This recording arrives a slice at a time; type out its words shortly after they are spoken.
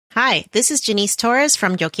Hi, this is Janice Torres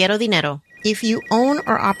from Yo Quiero Dinero. If you own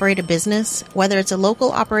or operate a business, whether it's a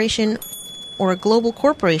local operation or a global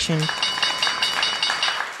corporation,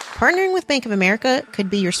 partnering with Bank of America could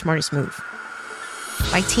be your smartest move.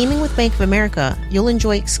 By teaming with Bank of America, you'll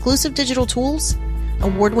enjoy exclusive digital tools,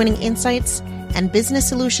 award-winning insights, and business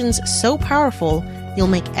solutions so powerful, you'll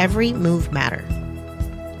make every move matter.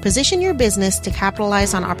 Position your business to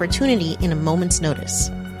capitalize on opportunity in a moment's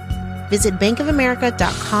notice. Visit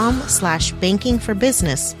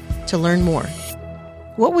bankofamerica.com/bankingforbusiness to learn more.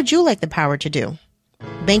 What would you like the power to do?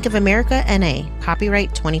 Bank of America N.A.,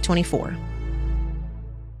 copyright 2024.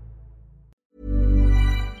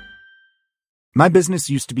 My business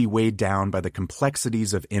used to be weighed down by the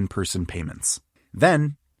complexities of in-person payments.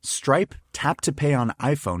 Then, Stripe Tap to Pay on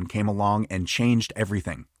iPhone came along and changed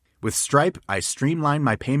everything. With Stripe, I streamlined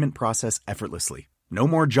my payment process effortlessly. No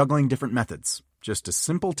more juggling different methods. Just a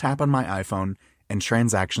simple tap on my iPhone and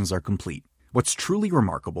transactions are complete. What's truly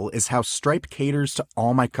remarkable is how Stripe caters to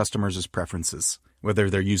all my customers' preferences. Whether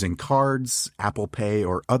they're using cards, Apple Pay,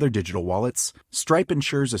 or other digital wallets, Stripe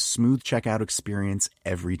ensures a smooth checkout experience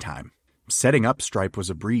every time. Setting up Stripe was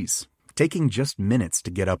a breeze, taking just minutes to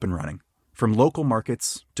get up and running. From local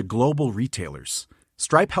markets to global retailers,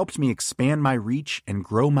 Stripe helped me expand my reach and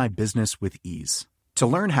grow my business with ease. To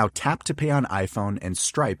learn how Tap to Pay on iPhone and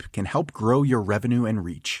Stripe can help grow your revenue and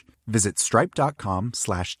reach, visit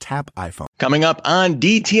stripe.com/tapiphone. Coming up on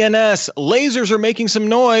DTNS, lasers are making some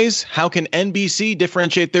noise. How can NBC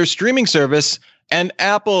differentiate their streaming service? And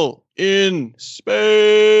Apple in space.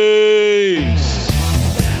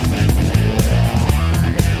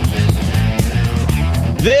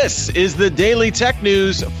 This is the Daily Tech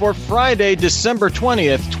News for Friday, December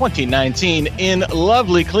 20th, 2019 in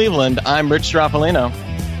lovely Cleveland. I'm Rich Stroffolino.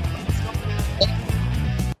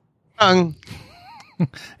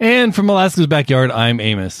 And from Alaska's backyard, I'm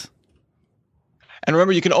Amos. And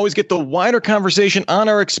remember, you can always get the wider conversation on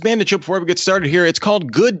our expanded show before we get started here. It's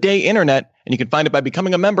called Good Day Internet, and you can find it by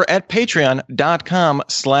becoming a member at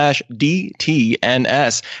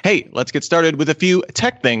patreon.com/DTNS. Hey, let's get started with a few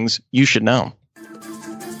tech things you should know.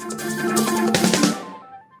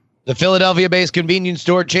 The Philadelphia-based convenience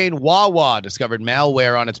store chain Wawa discovered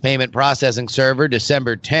malware on its payment processing server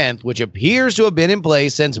December 10th, which appears to have been in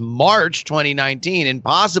place since March 2019 and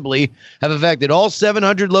possibly have affected all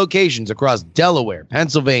 700 locations across Delaware,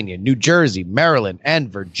 Pennsylvania, New Jersey, Maryland,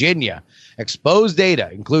 and Virginia. Exposed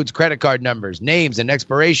data includes credit card numbers, names, and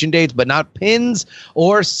expiration dates, but not PINs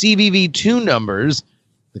or CVV2 numbers.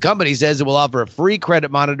 The company says it will offer a free credit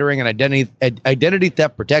monitoring and identity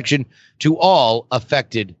theft protection to all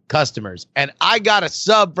affected customers. And I got a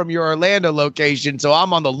sub from your Orlando location, so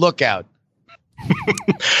I'm on the lookout.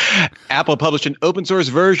 Apple published an open source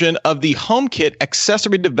version of the HomeKit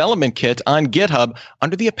accessory development kit on GitHub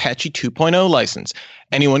under the Apache 2.0 license.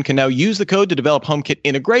 Anyone can now use the code to develop HomeKit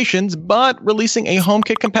integrations, but releasing a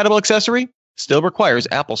HomeKit compatible accessory still requires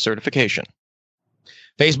Apple certification.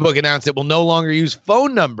 Facebook announced it will no longer use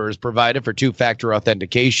phone numbers provided for two-factor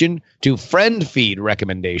authentication to friend feed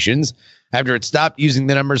recommendations after it stopped using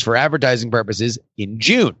the numbers for advertising purposes in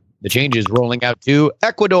June. The change is rolling out to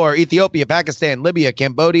Ecuador, Ethiopia, Pakistan, Libya,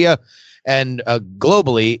 Cambodia, and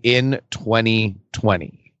globally in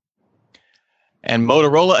 2020. And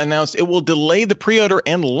Motorola announced it will delay the pre-order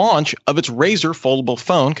and launch of its Razr foldable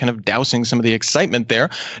phone, kind of dousing some of the excitement there.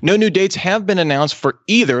 No new dates have been announced for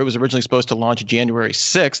either. It was originally supposed to launch January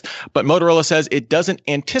 6th, but Motorola says it doesn't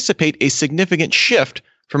anticipate a significant shift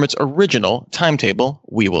from its original timetable.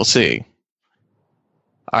 We will see.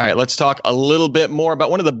 All right, let's talk a little bit more about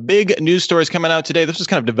one of the big news stories coming out today. This was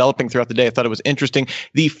kind of developing throughout the day. I thought it was interesting.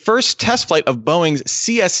 The first test flight of Boeing's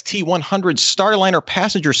CST-100 Starliner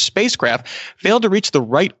passenger spacecraft failed to reach the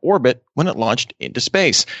right orbit when it launched into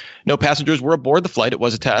space. No passengers were aboard the flight. It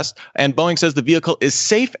was a test. And Boeing says the vehicle is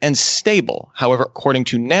safe and stable. However, according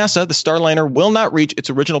to NASA, the Starliner will not reach its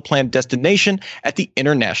original planned destination at the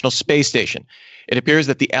International Space Station. It appears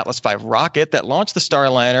that the Atlas V rocket that launched the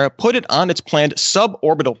Starliner put it on its planned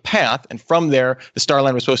suborbital path, and from there, the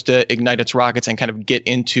Starliner was supposed to ignite its rockets and kind of get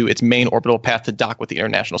into its main orbital path to dock with the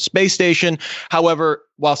International Space Station. However,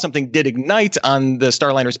 while something did ignite on the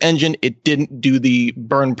Starliner's engine, it didn't do the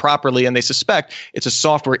burn properly, and they suspect it's a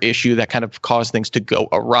software issue that kind of caused things to go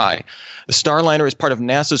awry. The Starliner is part of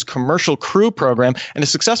NASA's Commercial Crew program, and a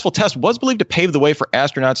successful test was believed to pave the way for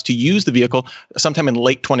astronauts to use the vehicle sometime in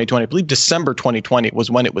late 2020. I believe December 2020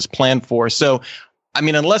 was when it was planned for. So I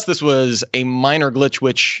mean, unless this was a minor glitch,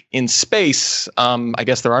 which in space, I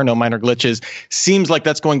guess there are no minor glitches, seems like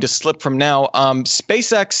that's going to slip from now.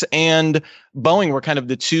 SpaceX and Boeing were kind of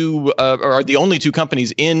the two, or are the only two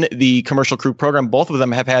companies in the Commercial Crew program. Both of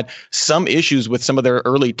them have had some issues with some of their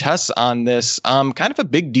early tests on this. Kind of a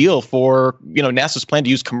big deal for, NASA's plan to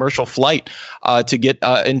use commercial flight to get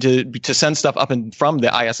to send stuff up and from the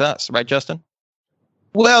ISS, right, Justin?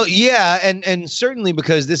 Well, yeah, and certainly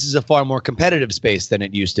because this is a far more competitive space than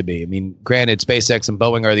it used to be. I mean, granted, SpaceX and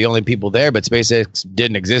Boeing are the only people there, but SpaceX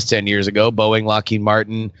didn't exist 10 years ago. Boeing, Lockheed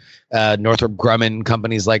Martin, Northrop Grumman,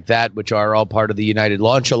 companies like that, which are all part of the United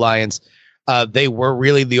Launch Alliance, they were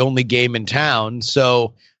really the only game in town.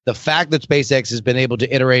 So the fact that SpaceX has been able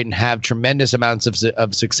to iterate and have tremendous amounts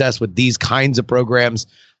of success with these kinds of programs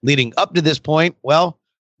leading up to this point, well,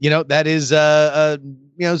 that is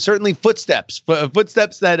certainly footsteps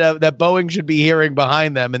that Boeing should be hearing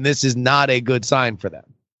behind them, and this is not a good sign for them.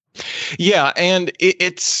 Yeah, and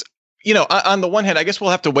it's on the one hand, I guess we'll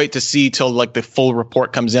have to wait to see till like the full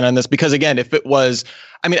report comes in on this, because again, if it was,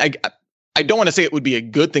 I don't want to say it would be a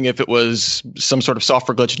good thing if it was some sort of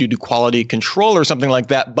software glitch due to quality control or something like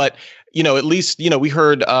that, but at least, we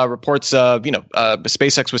heard reports of,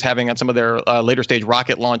 SpaceX was having on some of their later stage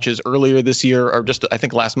rocket launches earlier this year, or just, I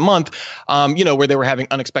think, last month, where they were having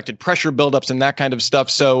unexpected pressure buildups and that kind of stuff.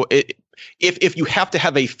 So if you have to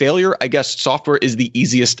have a failure, I guess software is the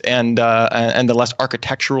easiest and the less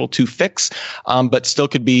architectural to fix, but still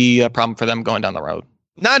could be a problem for them going down the road.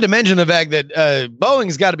 Not to mention the fact that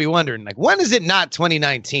Boeing's got to be wondering, like, when is it not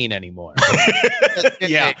 2019 anymore?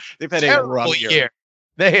 Yeah, they've had a rough year.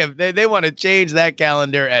 They want to change that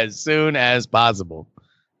calendar as soon as possible.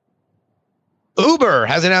 Uber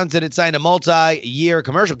has announced that it signed a multi-year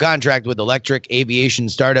commercial contract with electric aviation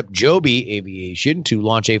startup Joby Aviation to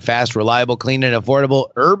launch a fast, reliable, clean, and affordable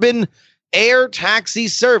urban air taxi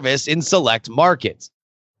service in select markets.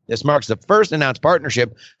 This marks the first announced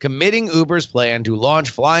partnership committing Uber's plan to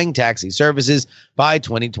launch flying taxi services by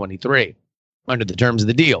 2023. Under the terms of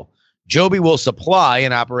the deal, Joby will supply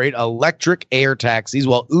and operate electric air taxis,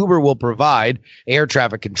 while Uber will provide air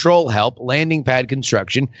traffic control help, landing pad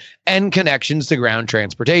construction, and connections to ground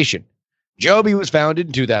transportation. Joby was founded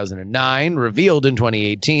in 2009, revealed in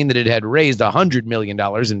 2018 that it had raised $100 million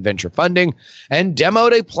in venture funding, and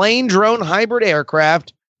demoed a plane drone hybrid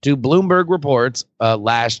aircraft to Bloomberg Reports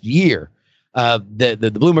last year.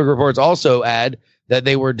 The Bloomberg Reports also add that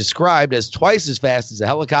they were described as twice as fast as a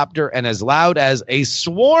helicopter and as loud as a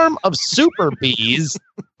swarm of super bees,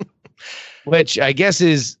 which I guess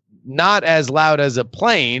is not as loud as a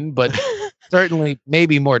plane, but certainly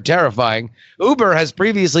maybe more terrifying. Uber has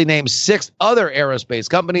previously named 6 other aerospace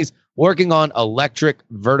companies working on electric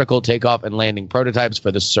vertical takeoff and landing prototypes for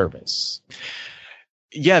the service.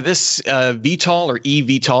 Yeah, this VTOL or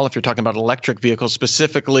eVTOL, if you're talking about electric vehicles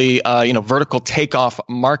specifically, vertical takeoff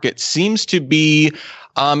market seems to be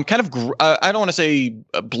I don't want to say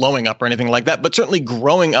blowing up or anything like that, but certainly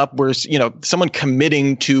growing up where, someone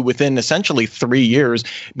committing to within essentially 3 years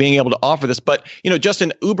being able to offer this. But,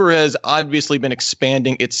 Justin, Uber has obviously been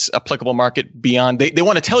expanding its applicable market beyond. They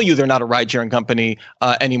want to tell you they're not a ride sharing company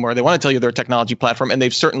anymore. They want to tell you they're a technology platform, and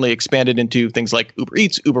they've certainly expanded into things like Uber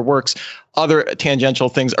Eats, Uber Works, other tangential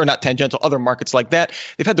things, or not tangential, other markets like that.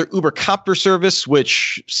 They've had their Uber Copter service,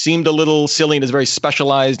 which seemed a little silly and is very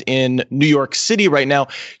specialized in New York City right now.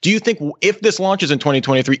 Do you think if this launches in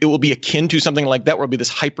 2023, it will be akin to something like that, where it'll be this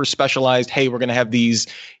hyper specialized, hey, we're going to have these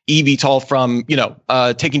eVTOL from,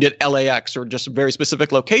 taking to LAX or just very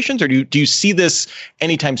specific locations? Or do you see this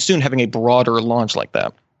anytime soon having a broader launch like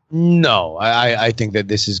that? No, I think that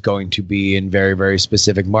this is going to be in very, very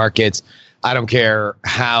specific markets. I don't care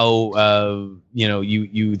how,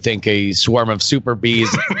 you think a swarm of super bees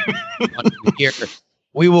here.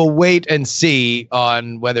 We will wait and see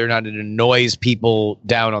on whether or not it annoys people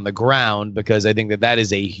down on the ground, because I think that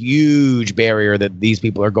is a huge barrier that these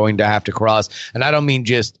people are going to have to cross. And I don't mean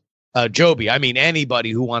just Joby. I mean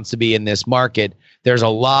anybody who wants to be in this market. There's a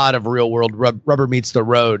lot of real world rubber meets the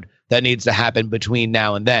road that needs to happen between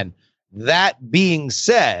now and then. That being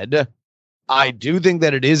said, I do think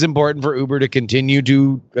that it is important for Uber to continue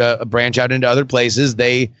to branch out into other places.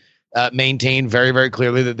 They maintain very, very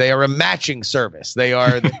clearly that they are a matching service. They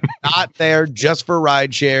are not there just for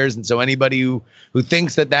ride shares. And so anybody who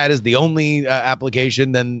thinks that is the only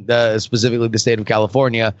application, then specifically the state of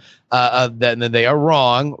California, then they are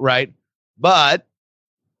wrong, right? But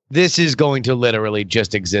this is going to literally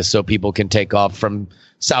just exist so people can take off from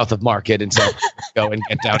south of Market and go and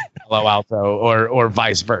get down to Palo Alto or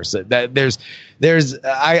vice versa. That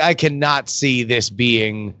I cannot see this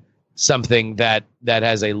being something that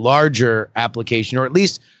has a larger application, or at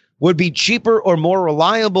least would be cheaper or more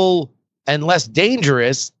reliable and less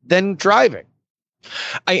dangerous than driving.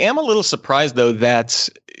 I am a little surprised, though, that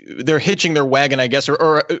they're hitching their wagon, I guess,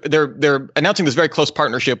 or they're announcing this very close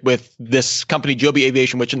partnership with this company, Joby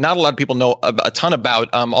Aviation, which not a lot of people know a ton about.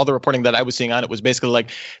 All the reporting that I was seeing on it was basically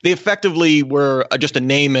like they effectively were just a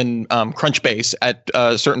name in Crunchbase at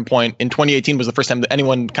a certain point. In 2018 was the first time that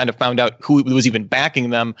anyone kind of found out who was even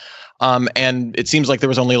backing them. And it seems like there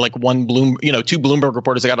was only like two Bloomberg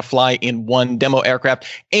reporters that got to fly in one demo aircraft.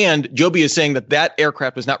 And Joby is saying that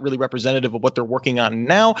aircraft was not really representative of what they're working on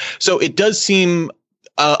now. So it does seem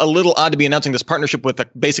a little odd to be announcing this partnership with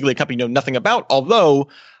basically a company you know nothing about. Although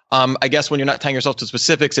I guess when you're not tying yourself to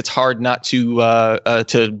specifics, it's hard not to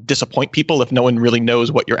disappoint people if no one really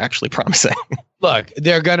knows what you're actually promising. Look,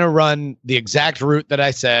 they're going to run the exact route that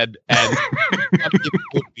I said, and people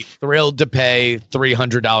will be thrilled to pay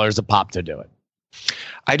 $300 a pop to do it.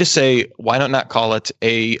 I just say, why not call it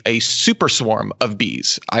a super swarm of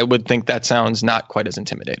bees? I would think that sounds not quite as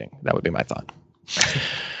intimidating. That would be my thought.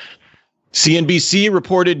 CNBC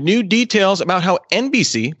reported new details about how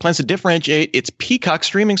NBC plans to differentiate its Peacock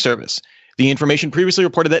streaming service. The information previously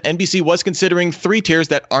reported that NBC was considering 3 tiers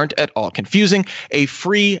that aren't at all confusing: a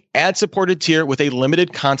free ad-supported tier with a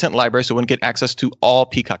limited content library, so one can get access to all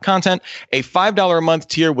Peacock content, a $5 a month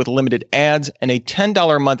tier with limited ads, and a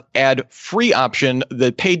 $10 a month ad-free option.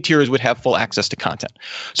 The paid tiers would have full access to content.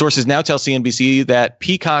 Sources now tell CNBC that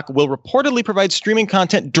Peacock will reportedly provide streaming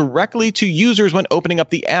content directly to users when opening up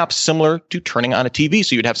the app, similar to turning on a TV.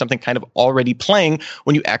 So you'd have something kind of already playing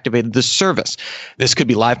when you activated the service. This could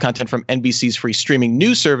be live content from NBC's free streaming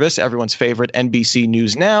news service, everyone's favorite NBC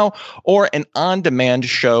News Now, or an on-demand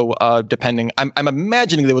show, depending. I'm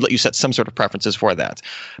imagining they would let you set some sort of preferences for that.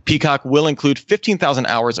 Peacock will include 15,000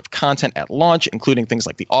 hours of content at launch, including things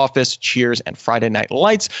like The Office, Cheers, and Friday Night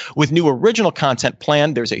Lights. With new original content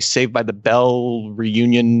planned, there's a Saved by the Bell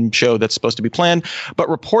reunion show that's supposed to be planned, but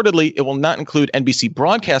reportedly it will not include NBC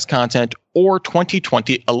broadcast content or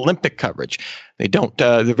 2020 Olympic coverage.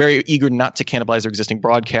 They're very eager not to cannibalize their existing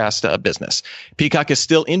broadcast business. Peacock is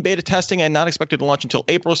still in beta testing and not expected to launch until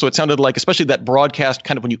April. So it sounded like, especially that broadcast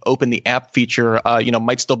kind of when you open the app feature,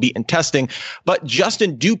 might still be in testing. But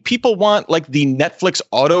Justin, do people want like the Netflix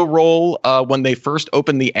auto roll when they first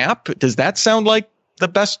open the app? Does that sound like the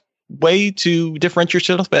best way to differentiate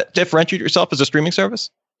yourself as a streaming service?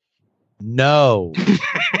 No.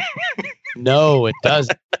 No, it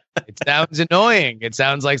doesn't. It sounds annoying. It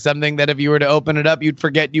sounds like something that if you were to open it up, you'd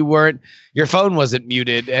forget your phone wasn't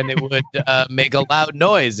muted, and it would make a loud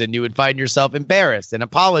noise, and you would find yourself embarrassed and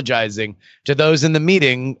apologizing to those in the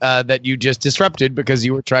meeting that you just disrupted because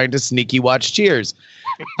you were trying to sneaky watch Cheers.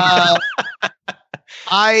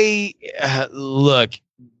 Look,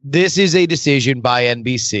 this is a decision by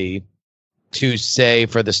NBC to say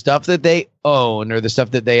for the stuff that they own or the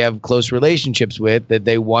stuff that they have close relationships with, that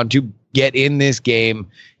they want to get in this game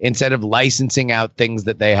instead of licensing out things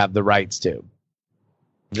that they have the rights to.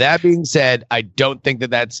 That being said, I don't think that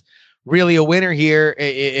that's really a winner here.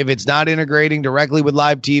 If it's not integrating directly with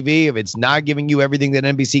live TV, if it's not giving you everything that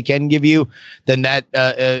NBC can give you, then that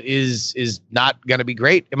is not going to be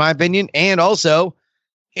great, in my opinion. And also,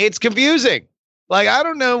 it's confusing. Like, I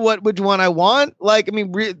don't know which one I want. Like, I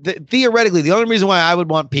mean, theoretically, the only reason why I would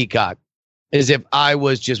want Peacock is if I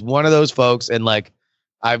was just one of those folks, and like,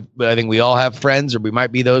 I think we all have friends, or we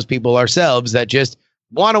might be those people ourselves, that just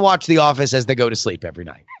want to watch The Office as they go to sleep every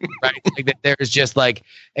night, right? Like that there's just like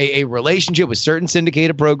a relationship with certain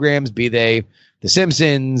syndicated programs, be they The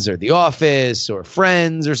Simpsons or The Office or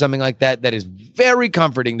Friends or something like that, that is very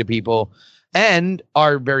comforting to people and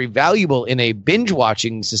are very valuable in a binge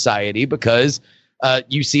watching society, because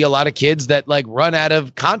you see a lot of kids that like run out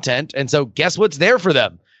of content. And so guess what's there for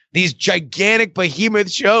them? These gigantic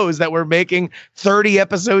behemoth shows that were making 30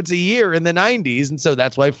 episodes a year in the 90s. And so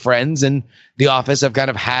that's why Friends and The Office have kind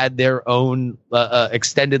of had their own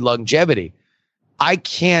extended longevity. I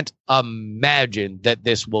can't imagine that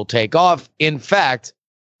this will take off. In fact,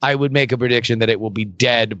 I would make a prediction that it will be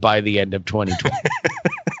dead by the end of 2020.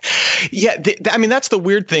 Yeah, I mean, that's the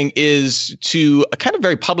weird thing, is to kind of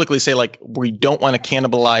very publicly say, like, we don't want to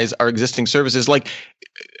cannibalize our existing services. Like,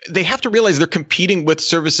 they have to realize they're competing with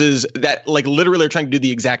services that like literally are trying to do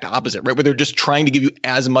the exact opposite, right? Where they're just trying to give you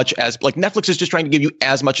as much as, like, Netflix is just trying to give you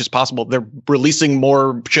as much as possible. They're releasing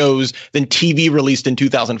more shows than TV released in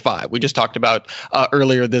 2005. We just talked about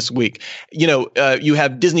earlier this week. You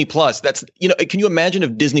have Disney Plus. That's, can you imagine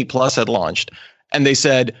if Disney Plus had launched and they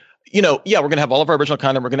said, yeah, we're going to have all of our original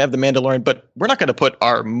content. We're going to have The Mandalorian, but we're not going to put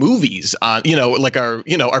our movies on, like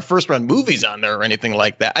our first run movies on there or anything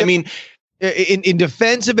like that. I mean, in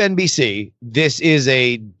defense of NBC, this is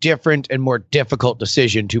a different and more difficult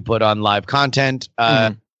decision to put on live content.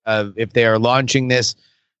 If they are launching this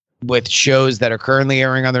with shows that are currently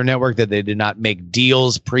airing on their network that they did not make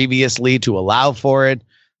deals previously to allow for it,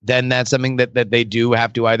 then that's something that they do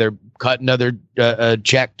have to either cut another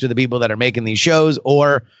check to the people that are making these shows,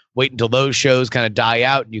 or wait until those shows kind of die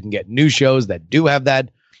out and you can get new shows that do have that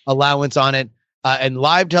allowance on it. And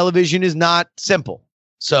live television is not simple.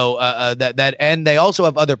 So that and they also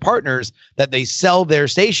have other partners that they sell their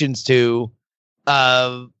stations to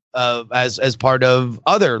as part of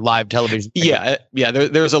other live television. Yeah.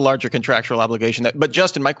 There's a larger contractual obligation. But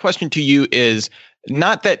Justin, my question to you is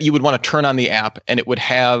not that you would want to turn on the app and it would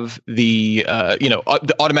have the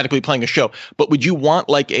automatically playing a show, but would you want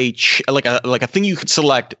like a thing you could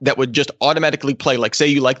select that would just automatically play? Like, say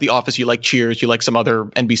you like The Office, you like Cheers, you like some other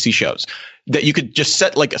NBC shows, that you could just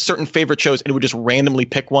set like a certain favorite shows and it would just randomly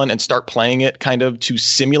pick one and start playing it, kind of to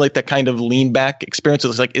simulate that kind of lean back experience.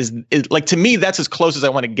 It's like is like, to me, that's as close as I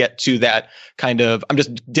want to get to that kind of I'm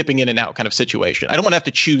just dipping in and out kind of situation. I don't want to have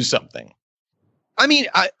to choose something. I mean,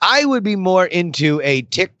 I would be more into a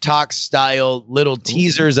TikTok style little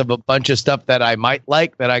teasers of a bunch of stuff that I might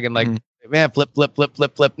like, that I can man, flip.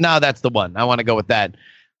 No, that's the one. I want to go with that.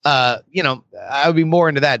 I would be more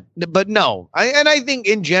into that. But no, I think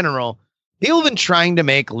in general, people have been trying to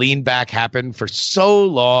make lean back happen for so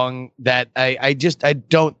long that I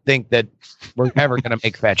don't think that we're ever going to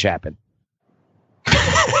make fetch happen.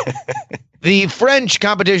 The French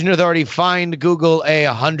Competition Authority fined Google a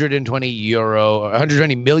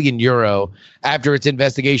 120 million euro after its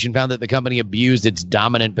investigation found that the company abused its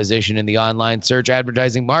dominant position in the online search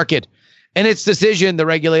advertising market. In its decision, the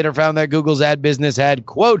regulator found that Google's ad business had,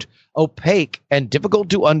 quote, opaque and difficult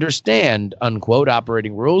to understand, unquote,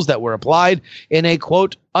 operating rules that were applied in a,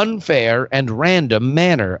 quote, unfair and random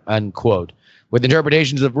manner, unquote. With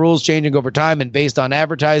interpretations of rules changing over time and based on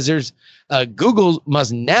advertisers, Google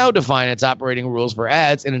must now define its operating rules for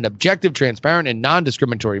ads in an objective, transparent, and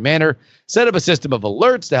non-discriminatory manner, set up a system of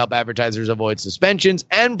alerts to help advertisers avoid suspensions,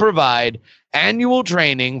 and provide annual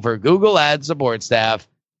training for Google ad support staff.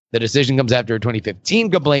 The decision comes after a 2015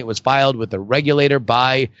 complaint was filed with the regulator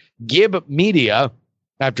by Gib Media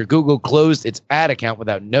after Google closed its ad account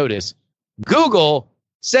without notice. Google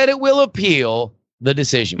said it will appeal the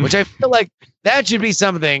decision, which I feel like that should be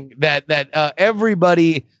something that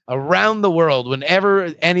everybody around the world,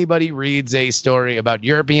 whenever anybody reads a story about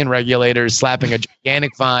European regulators slapping a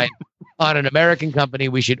gigantic fine on an American company,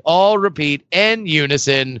 we should all repeat in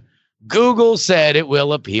unison, Google said it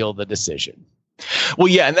will appeal the decision. Well,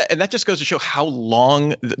 yeah, and that just goes to show how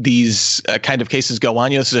long these kind of cases go on.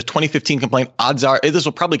 This is a 2015 complaint. Odds are this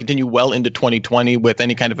will probably continue well into 2020 with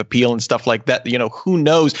any kind of appeal and stuff like that. Who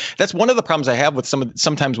knows? That's one of the problems I have with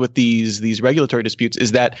sometimes with these regulatory disputes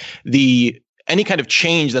is that any kind of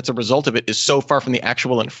change that's a result of it is so far from the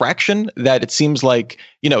actual infraction that it seems like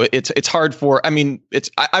it's hard for. I mean,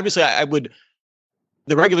 I would.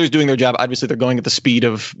 The regulators doing their job. Obviously, they're going at the speed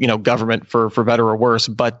of government for better or worse.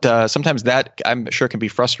 But sometimes that I'm sure can be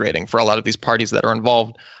frustrating for a lot of these parties that are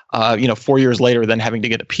involved. 4 years later, than having to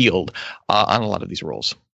get appealed on a lot of these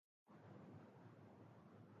rules.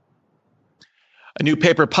 A new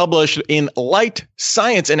paper published in Light,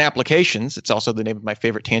 Science and Applications, it's also the name of my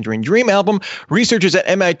favorite Tangerine Dream album, researchers at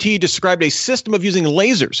MIT described a system of using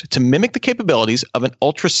lasers to mimic the capabilities of an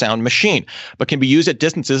ultrasound machine, but can be used at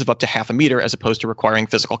distances of up to half a meter as opposed to requiring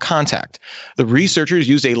physical contact. The researchers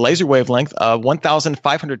used a laser wavelength of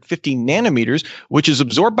 1,550 nanometers, which is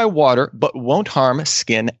absorbed by water but won't harm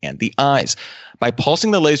skin and the eyes. By pulsing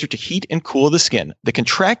the laser to heat and cool the skin, the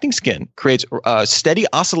contracting skin creates steady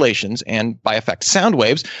oscillations and, by effect, sound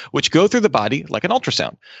waves, which go through the body like an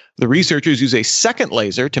ultrasound. The researchers use a second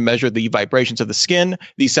laser to measure the vibrations of the skin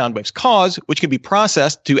these sound waves cause, which can be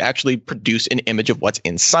processed to actually produce an image of what's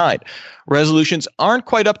inside. Resolutions aren't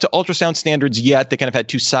quite up to ultrasound standards yet. They kind of had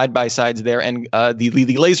two side-by-sides there, and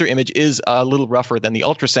the laser image is a little rougher than the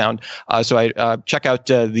ultrasound. So I check out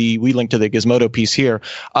we link to the Gizmodo piece here.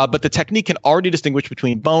 But the technique can already distinguish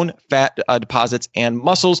between bone, fat deposits, and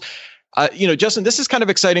muscles. Justin, this is kind of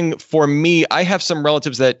exciting for me. I have some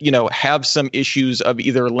relatives that, have some issues of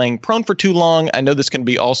either laying prone for too long. I know this can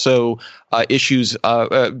be also issues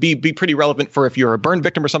be pretty relevant for if you're a burn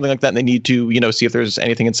victim or something like that, and they need to, see if there's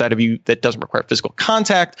anything inside of you that doesn't require physical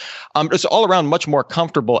contact. It's all around much more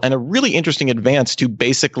comfortable and a really interesting advance to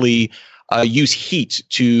basically use heat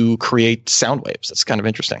to create sound waves. That's kind of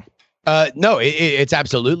interesting. No, it's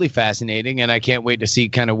absolutely fascinating, and I can't wait to see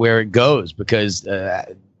kind of where it goes, because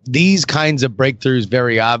these kinds of breakthroughs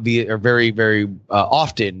very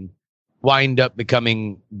often wind up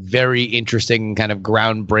becoming very interesting, kind of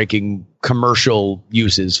groundbreaking commercial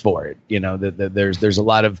uses for it. You know, there's a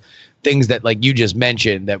lot of things that, like you just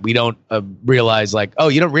mentioned, that we don't realize, like, oh,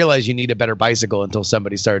 you don't realize you need a better bicycle until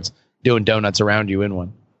somebody starts doing donuts around you in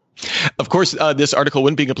one. Of course, this article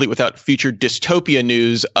wouldn't be complete without future dystopia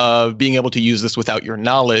news of being able to use this without your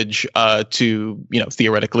knowledge to,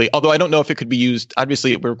 theoretically, although I don't know if it could be used.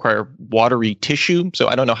 Obviously, it would require watery tissue. So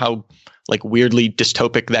I don't know how weirdly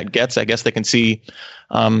dystopic that gets. I guess they can see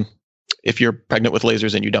if you're pregnant with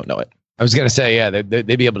lasers and you don't know it. I was going to say, yeah, they'd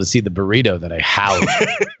be able to see the burrito that I housed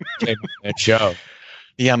in that show.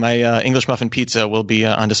 Yeah, my English muffin pizza will be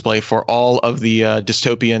on display for all of the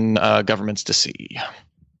dystopian governments to see.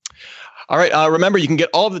 All right. Remember, you can get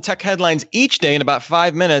all of the tech headlines each day in about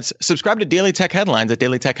 5 minutes. Subscribe to Daily Tech Headlines at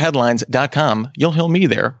dailytechheadlines.com. You'll hear me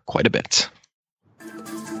there quite a bit.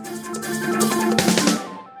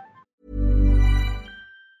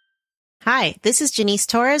 Hi, this is Janice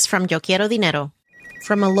Torres from Yo Quiero Dinero.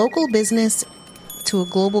 From a local business to a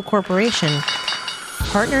global corporation,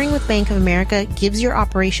 partnering with Bank of America gives your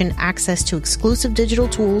operation access to exclusive digital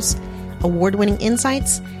tools, award-winning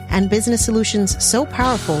insights, and business solutions so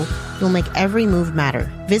powerful, you'll make every move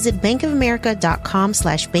matter. Visit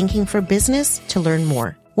bankofamerica.com/banking for business to learn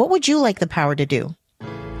more. What would you like the power to do?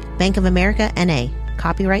 Bank of America, N.A.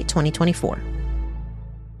 Copyright 2024.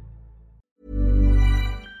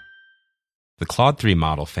 The Claude 3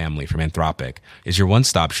 model family from Anthropic is your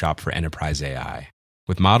one-stop shop for enterprise AI.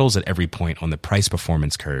 With models at every point on the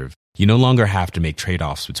price-performance curve, you no longer have to make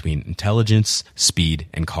trade-offs between intelligence, speed,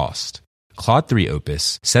 and cost. Claude 3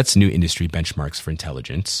 Opus sets new industry benchmarks for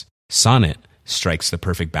intelligence. Sonnet strikes the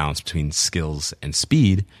perfect balance between skills and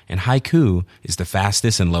speed. And Haiku is the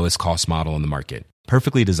fastest and lowest cost model in the market,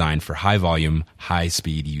 perfectly designed for high-volume,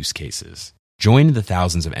 high-speed use cases. Join the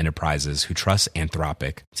thousands of enterprises who trust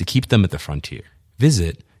Anthropic to keep them at the frontier.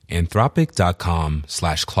 Visit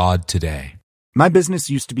anthropic.com/Claude today. My business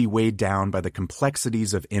used to be weighed down by the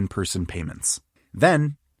complexities of in-person payments.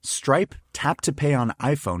 Then, Stripe Tap to Pay on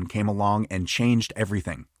iPhone came along and changed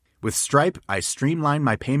everything. With Stripe, I streamlined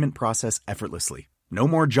my payment process effortlessly. No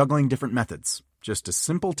more juggling different methods. Just a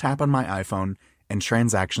simple tap on my iPhone and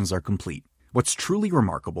transactions are complete. What's truly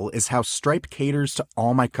remarkable is how Stripe caters to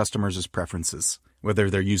all my customers' preferences. Whether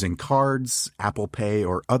they're using cards, Apple Pay,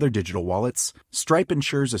 or other digital wallets, Stripe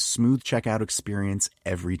ensures a smooth checkout experience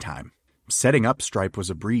every time. Setting up Stripe was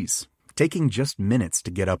a breeze, taking just minutes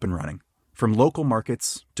to get up and running. From local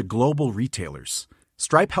markets to global retailers,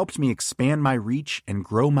 Stripe helped me expand my reach and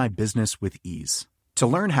grow my business with ease. To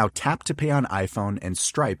learn how Tap to Pay on iPhone and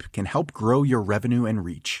Stripe can help grow your revenue and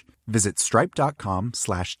reach, visit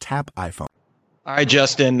stripe.com/tapiphone. All right,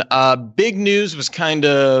 Justin. Big news was kind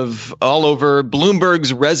of all over.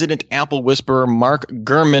 Bloomberg's resident Apple whisperer, Mark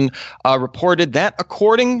Gurman, reported that,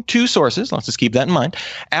 according to sources, let's just keep that in mind,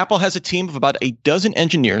 Apple has a team of about a dozen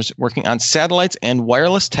engineers working on satellites and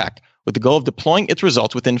wireless tech with the goal of deploying its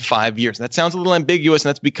results within 5 years. That sounds a little ambiguous, and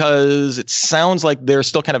that's because it sounds like they're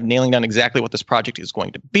still kind of nailing down exactly what this project is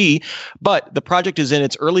going to be. But the project is in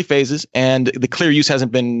its early phases, and the clear use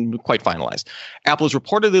hasn't been quite finalized. Apple is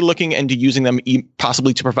reportedly looking into using them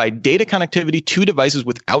possibly to provide data connectivity to devices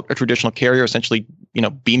without a traditional carrier, essentially,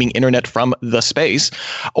 beaming internet from the space,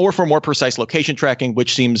 or for more precise location tracking,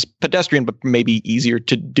 which seems pedestrian, but maybe easier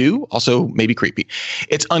to do. Also, maybe creepy.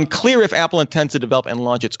 It's unclear if Apple intends to develop and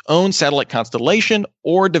launch its own satellite constellation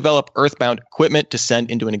or develop earthbound equipment to send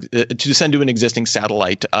to an existing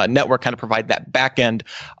satellite network, kind of provide that back end,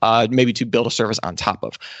 maybe to build a service on top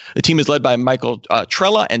of. The team is led by Michael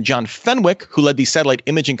Trella and John Fenwick, who led the satellite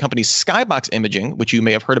imaging company Skybox Imaging, which you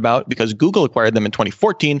may have heard about because Google acquired them in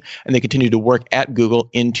 2014, and they continue to work at Google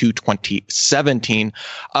into 2017.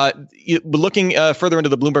 Looking further into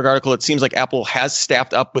the Bloomberg article, it seems like Apple has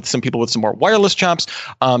staffed up with some people with some more wireless chops.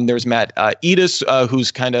 There's Matt Edis,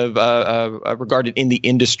 who's kind of regarded in the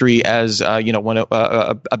industry as one of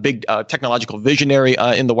a big technological visionary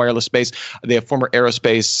in the wireless space. They have former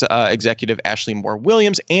aerospace executive Ashley Moore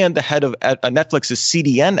Williams and the head of Netflix's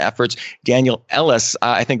CDN efforts, Daniel Ellis.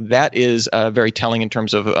 I think that is very telling in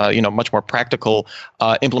terms of much more practical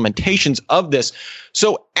implementations of this.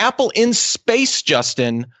 So Apple in space,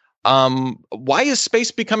 Justin. Why is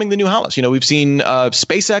space becoming the new Hollis? We've seen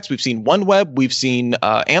SpaceX, we've seen OneWeb, we've seen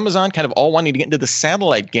Amazon kind of all wanting to get into the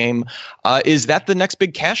satellite game. Is that the next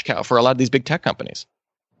big cash cow for a lot of these big tech companies?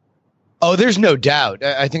 Oh, there's no doubt.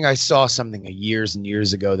 I think I saw something years and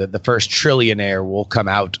years ago that the first trillionaire will come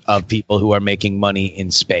out of people who are making money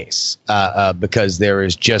in space because there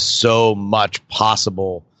is just so much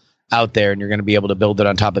possible out there, and you're going to be able to build it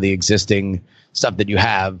on top of the existing stuff that you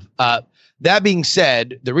have. That being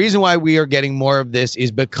said, the reason why we are getting more of this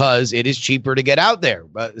is because it is cheaper to get out there.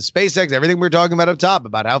 SpaceX, everything we're talking about up top,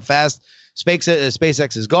 about how fast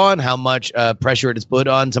SpaceX has gone, how much pressure it has put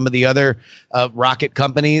on some of the other rocket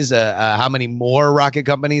companies, how many more rocket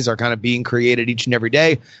companies are kind of being created each and every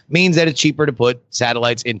day, means that it's cheaper to put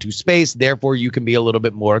satellites into space. Therefore, you can be a little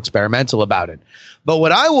bit more experimental about it. But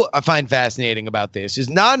what I find fascinating about this is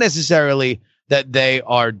not necessarily that they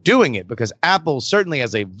are doing it, because Apple certainly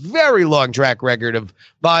has a very long track record of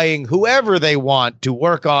buying whoever they want to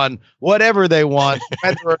work on whatever they want,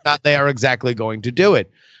 whether or not they are exactly going to do it.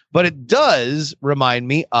 But it does remind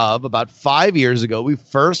me of about 5 years ago, we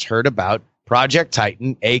first heard about Project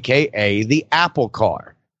Titan, a.k.a. the Apple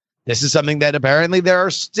Car. This is something that apparently there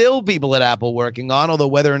are still people at Apple working on, although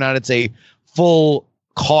whether or not it's a full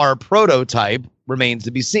car prototype remains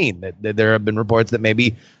to be seen. That there have been reports that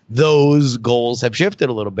maybe those goals have shifted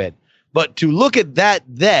a little bit. But to look at that,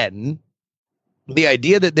 then the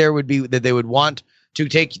idea that they would want to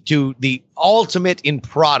take to the ultimate in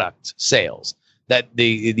product sales, that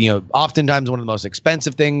oftentimes one of the most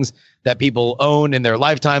expensive things that people own in their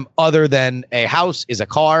lifetime, other than a house, is a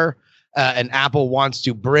car. And Apple wants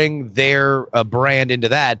to bring their brand into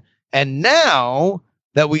that. And now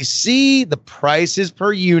that we see the prices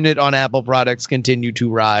per unit on Apple products continue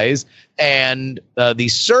to rise, and the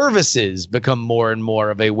services become more and more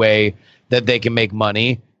of a way that they can make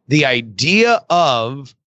money, the idea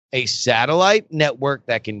of a satellite network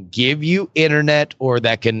that can give you internet, or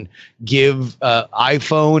that can give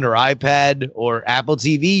iPhone or iPad or Apple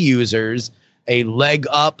TV users a leg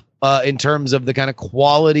up in terms of the kind of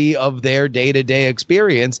quality of their day-to-day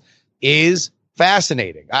experience is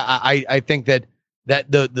fascinating. I think that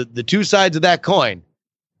the two sides of that coin,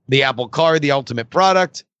 the Apple Car, the ultimate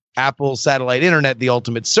product, Apple satellite internet, the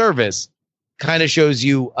ultimate service, kind of shows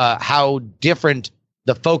you how different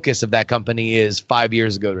the focus of that company is 5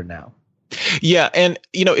 years ago to now. Yeah. And,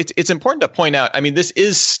 it's important to point out, this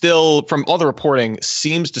is still, from all the reporting,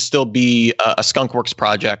 seems to still be a skunkworks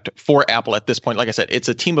project for Apple at this point. Like I said, it's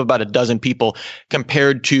a team of about a dozen people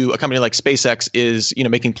compared to a company like SpaceX is,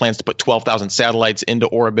 making plans to put 12,000 satellites into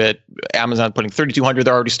orbit. Amazon putting 3,200.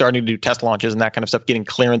 They're already starting to do test launches and that kind of stuff, getting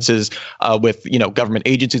clearances with, government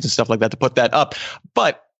agencies and stuff like that to put that up.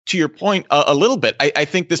 But to your point a little bit, I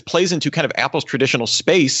think this plays into kind of Apple's traditional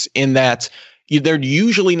space in that they're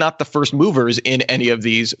usually not the first movers in any of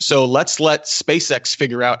these. So let's let SpaceX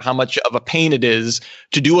figure out how much of a pain it is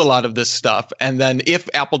to do a lot of this stuff. And then if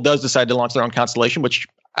Apple does decide to launch their own constellation, which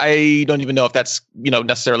I don't even know if that's,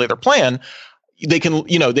 necessarily their plan, they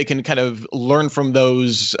can kind of learn from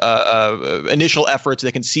those initial efforts.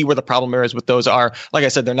 They can see where the problem areas with those are. Like I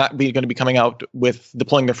said, they're not going to be coming out with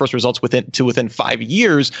deploying their first results within 5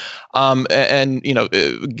 years, and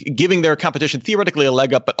giving their competition theoretically a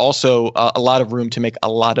leg up, but also a lot of room to make a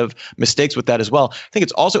lot of mistakes with that as well. I think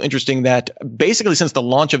it's also interesting that basically since the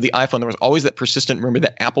launch of the iPhone, there was always that persistent rumor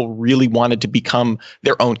that Apple really wanted to become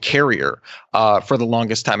their own carrier for the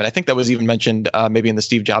longest time, and I think that was even mentioned maybe in the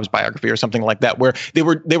Steve Jobs biography or something like that, where they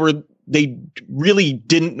really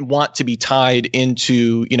didn't want to be tied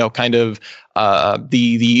into, kind of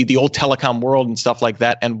the old telecom world and stuff like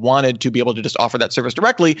that, and wanted to be able to just offer that service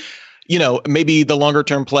directly. Maybe the longer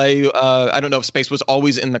term play, I don't know if space was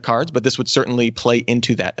always in the cards, but this would certainly play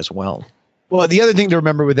into that as well. Well, the other thing to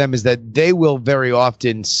remember with them is that they will very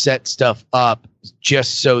often set stuff up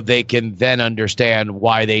just so they can then understand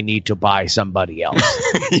why they need to buy somebody else.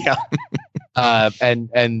 Yeah.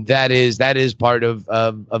 And that is part of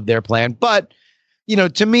their plan. But,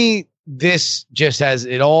 to me, this just has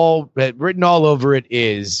it all written all over it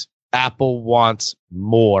is Apple wants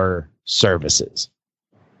more services.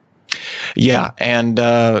 Yeah. And,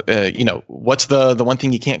 what's the one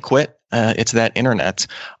thing you can't quit? It's that internet.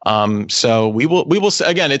 So we will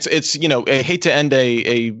again, it's I hate to end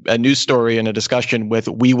a news story and a discussion with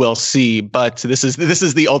 "we will see," but this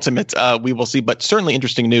is the ultimate we will see. But certainly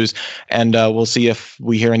interesting news, and we'll see if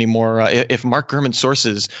we hear any more. If Mark Gurman's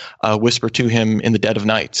sources whisper to him in the dead of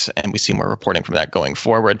night, and we see more reporting from that going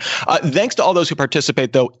forward. Thanks to all those who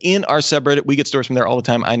participate though in our subreddit. We get stories from there all the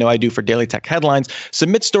time. I know I do for Daily Tech Headlines.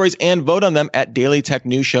 Submit stories and vote on them at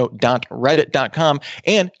dailytechnewsshow.reddit.com,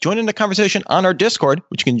 and join in the conversation on our Discord,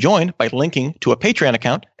 which you can join by linking to a Patreon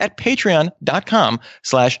account at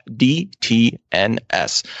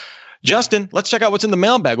patreon.com/DTNS. Justin, let's check out what's in the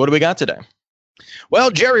mailbag. What do we got today? Well,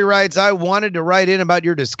 Jerry writes, I wanted to write in about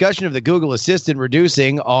your discussion of the Google Assistant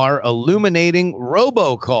reducing our illuminating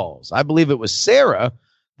robocalls. I believe it was Sarah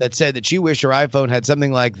that said that she wished her iPhone had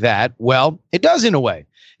something like that. Well, it does in a way.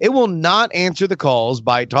 It will not answer the calls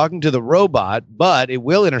by talking to the robot, but it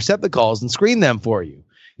will intercept the calls and screen them for you.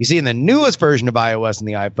 You see, in the newest version of iOS in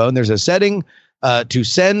the iPhone, there's a setting to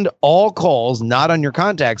send all calls not on your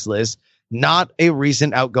contacts list, not a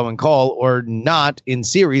recent outgoing call, or not in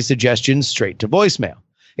Siri suggestions straight to voicemail.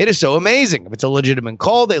 It is so amazing. If it's a legitimate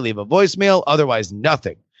call, they leave a voicemail, otherwise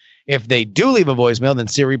nothing. If they do leave a voicemail, then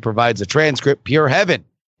Siri provides a transcript. Pure heaven.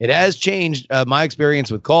 It has changed my experience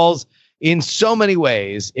with calls in so many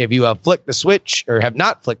ways. If you have flicked the switch or have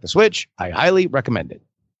not flicked the switch, I highly recommend it.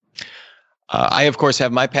 I, of course,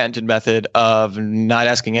 have my patented method of not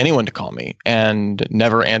asking anyone to call me and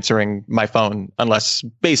never answering my phone unless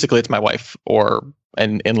basically it's my wife or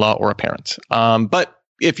an in-law or a parent. But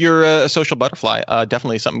if you're a social butterfly,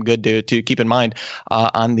 definitely something good to keep in mind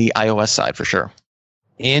on the iOS side for sure.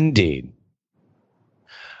 Indeed.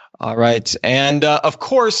 All right. And of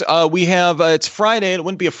course, we have it's Friday. It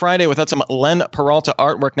wouldn't be a Friday without some Len Peralta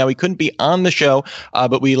artwork. Now, he couldn't be on the show,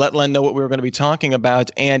 but we let Len know what we were going to be talking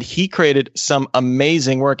about. And he created some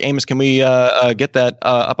amazing work. Amos, can we get that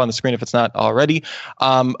up on the screen if it's not already?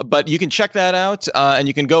 But you can check that out and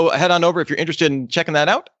you can go head on over if you're interested in checking that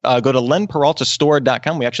out. Go to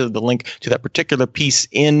lenperaltastore.com. We actually have the link to that particular piece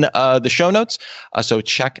in the show notes. So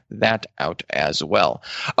check that out as well.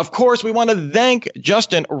 Of course, we want to thank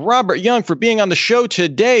Justin Robert Young for being on the show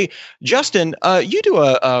today. Justin, you do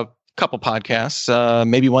a couple podcasts,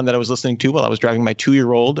 maybe one that I was listening to while I was driving my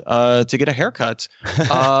 2-year-old to get a haircut.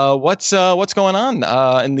 What's going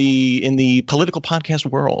on in the political podcast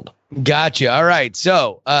world? Gotcha. All right.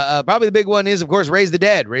 So probably the big one is, of course, Raise the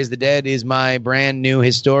Dead. Raise the Dead is my brand new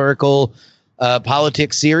historical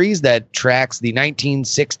politics series that tracks the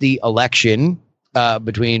 1960 election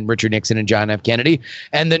between Richard Nixon and John F. Kennedy.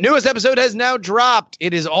 And the newest episode has now dropped.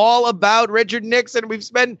 It is all about Richard Nixon. We've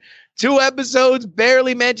spent 2 episodes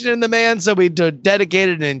barely mentioning the man, so we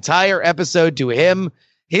dedicated an entire episode to him,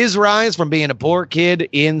 his rise from being a poor kid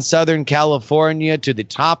in Southern California to the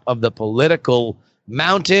top of the political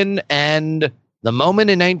mountain, and the moment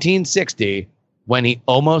in 1960 when he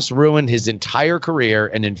almost ruined his entire career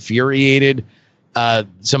and infuriated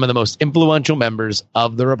some of the most influential members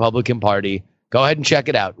of the Republican Party. Go ahead and check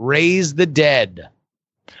it out. Raise the Dead.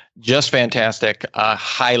 Just fantastic.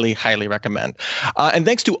 Highly, highly recommend. And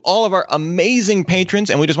thanks to all of our amazing patrons.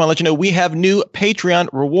 And we just want to let you know we have new Patreon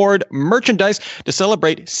reward merchandise to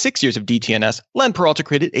celebrate 6 years of DTNS. Len Peralta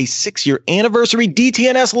created a 6-year anniversary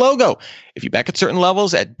DTNS logo. If you back at certain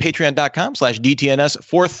levels at patreon.com/DTNS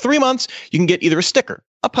for 3 months, you can get either a sticker,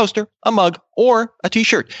 a poster, a mug, or a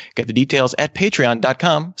t-shirt. Get the details at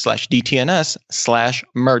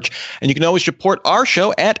patreon.com/DTNS/merch. And you can always support our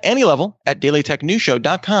show at any level at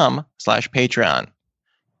dailytechnewsshow.com/Patreon.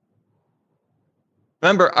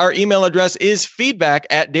 Remember, our email address is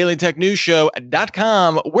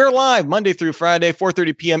feedback@dailytechnewsshow.com. We're live Monday through Friday,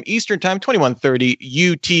 4:30 p.m. Eastern Time, 21:30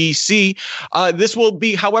 UTC. This will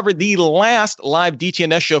be, however, the last live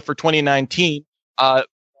DTNS show for 2019.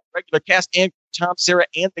 Regular cast and Tom, Sarah,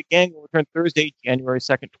 and the gang will return Thursday, January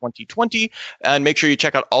 2nd, 2020. And make sure you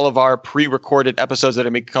check out all of our pre-recorded episodes that are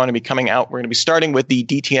going to be coming out. We're going to be starting with the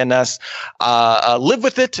DTNS Live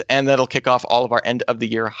With It, and that'll kick off all of our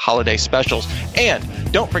end-of-the-year holiday specials. And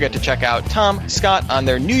don't forget to check out Tom, Scott on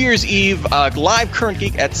their New Year's Eve live Current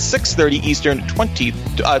Geek at 6:30 Eastern,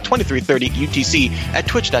 23:30 UTC at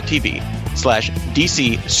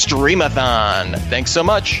twitch.tv/DC Streamathon. Thanks so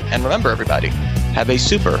much. And remember, everybody, have a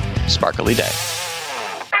super sparkly day. This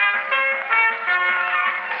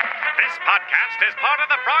podcast is part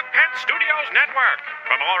of the Frog Pants Studios Network.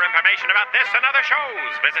 For more information about this and other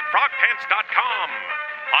shows, visit frogpants.com.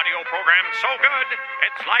 Audio program so good,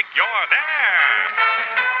 it's like you're there.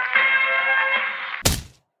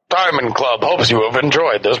 Diamond Club hopes you have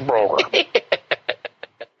enjoyed this program.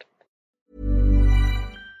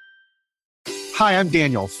 Hi, I'm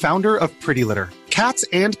Daniel, founder of Pretty Litter. Cats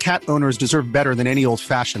and cat owners deserve better than any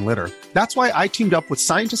old-fashioned litter. That's why I teamed up with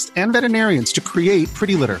scientists and veterinarians to create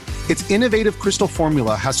Pretty Litter. Its innovative crystal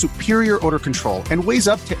formula has superior odor control and weighs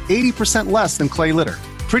up to 80% less than clay litter.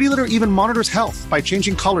 Pretty Litter even monitors health by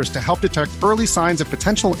changing colors to help detect early signs of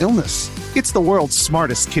potential illness. It's the world's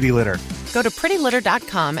smartest kitty litter. Go to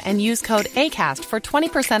prettylitter.com and use code ACAST for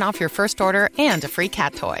 20% off your first order and a free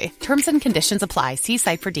cat toy. Terms and conditions apply. See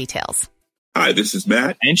site for details. Hi, this is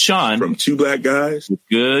Matt and Sean from Two Black Guys with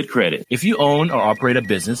Good Credit. If you own or operate a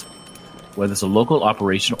business, whether it's a local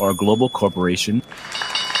operation or a global corporation,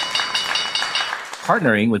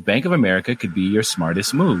 Partnering with Bank of America could be your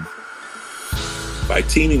smartest move. By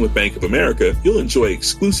teaming with Bank of America, you'll enjoy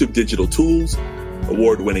exclusive digital tools,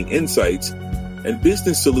 award-winning insights, and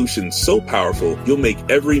business solutions so powerful you'll make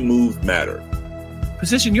every move matter.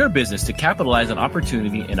 Position your business to capitalize on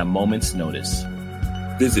opportunity in a moment's notice.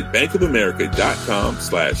 Visit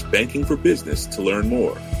bankofamerica.com/bankingforbusiness to learn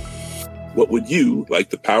more. What would you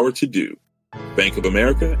like the power to do? Bank of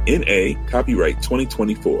America, N.A., copyright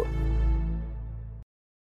 2024.